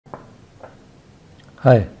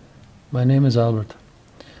Hi, my name is Albert.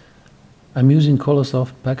 I'm using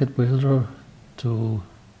Colasoft Paket Builder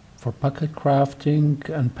for packet crafting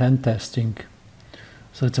and pen testing.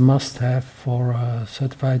 So it's a must-have for a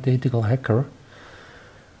certified ethical hacker.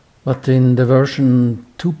 But in the version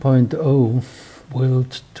 2.0,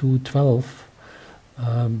 build 212,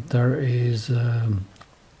 there is a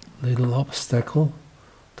little obstacle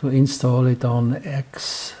to install it on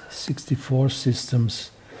x64 systems,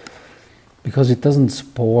 because it doesn't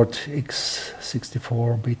support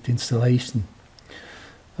x64-bit installation.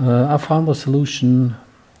 I found a solution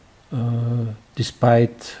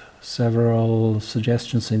despite several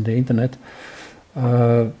suggestions in the internet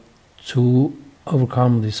to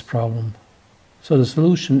overcome this problem. So the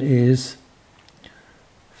solution is: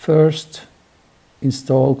 first,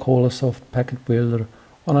 install Colasoft Paket Builder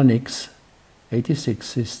on an x86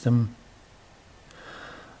 system.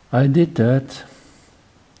 I did that,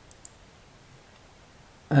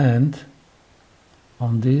 and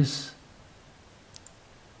on this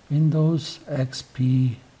Windows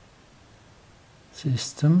XP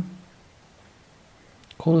system,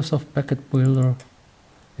 Colasoft Paket Builder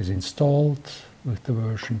is installed with the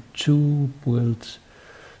version 2, build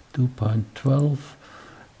 2.12,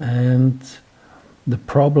 and the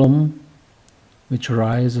problem which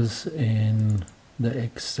arises in the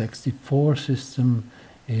x64 system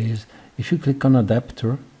is if you click on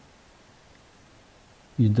adapter,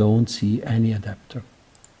 you don't see any adapter.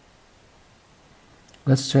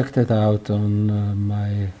 Let's check that out on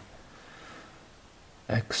my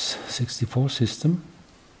x64 system.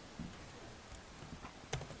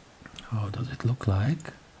 How does it look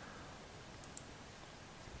like?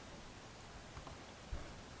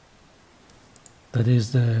 That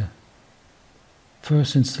is the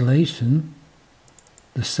first installation,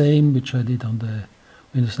 the same which I did on the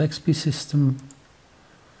Windows XP system.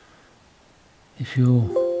 If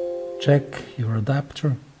you check your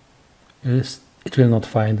adapter, it will not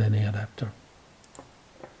find any adapter.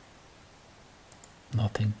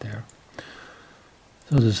 Nothing there.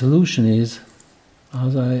 So the solution is,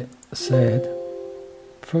 as I said,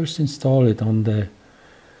 first install it on the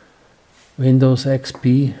Windows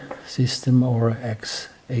XP system or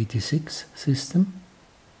x86 system.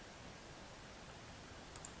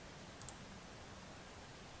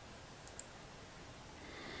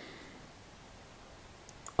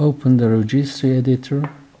 Open the registry editor,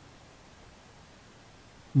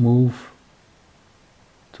 move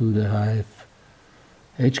to the Hive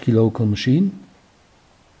HK local machine,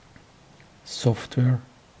 software,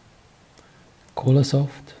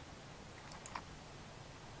 Colasoft,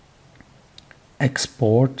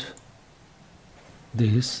 export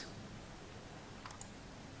this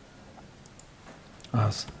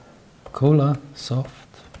as Colasoft.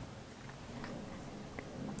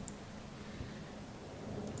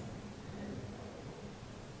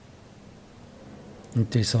 And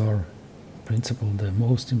these are, in principle, the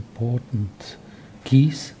most important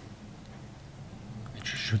keys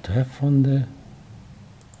which you should have on the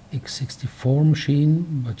x64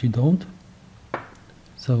 machine, but you don't.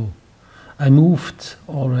 So I moved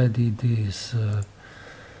already this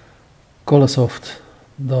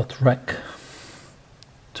Colasoft.rec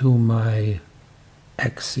to my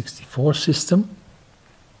x64 system.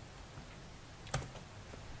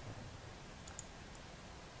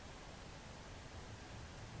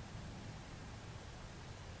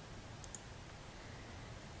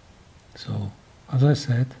 So, as I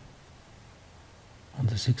said, on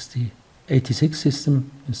the 86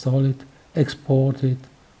 system, install it, export it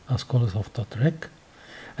as Colasoft.rec,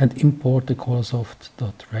 and import the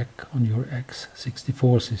Colasoft.rec on your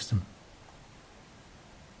x64 system.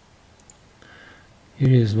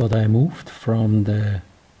 Here is what I moved from the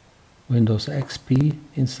Windows XP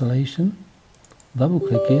installation. Double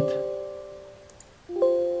click it.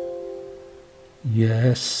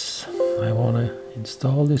 Yes, I want to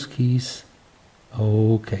install these keys.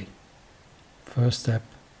 Okay, first step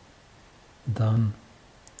done.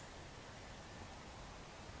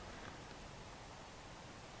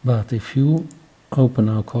 But if you open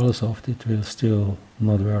our Colasoft, it will still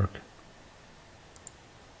not work.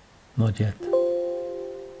 Not yet.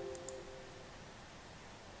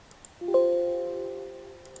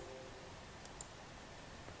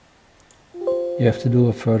 You have to do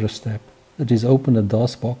a further step. That is, open the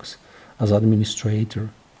DOS box as administrator.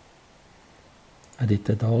 I did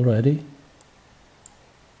that already.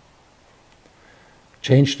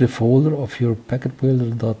 Change the folder of your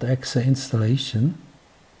packetbuilder.exe installation.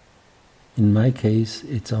 In my case,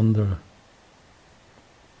 it's under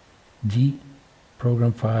D,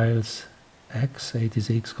 Program Files,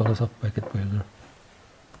 x86 Colasoft Paket Builder.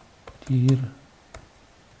 Here,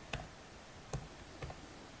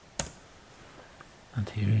 And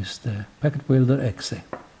here is the packet builder exe.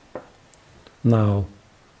 Now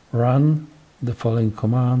run the following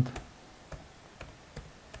command.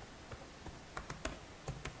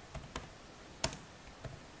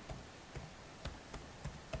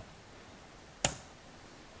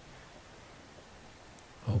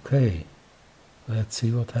 Okay, let's see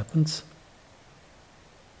what happens.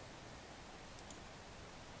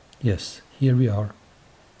 Yes, here we are.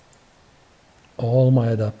 All my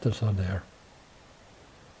adapters are there.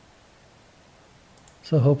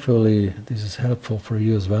 So hopefully this is helpful for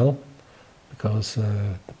you as well, because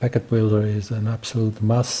the packet builder is an absolute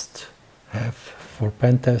must-have for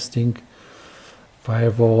pen testing,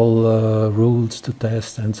 firewall rules to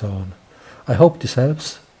test and so on. I hope this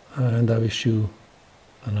helps, and I wish you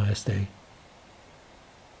a nice day.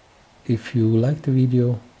 If you like the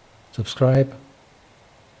video, subscribe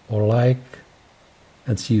or like,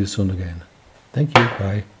 and see you soon again. Thank you,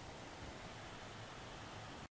 bye.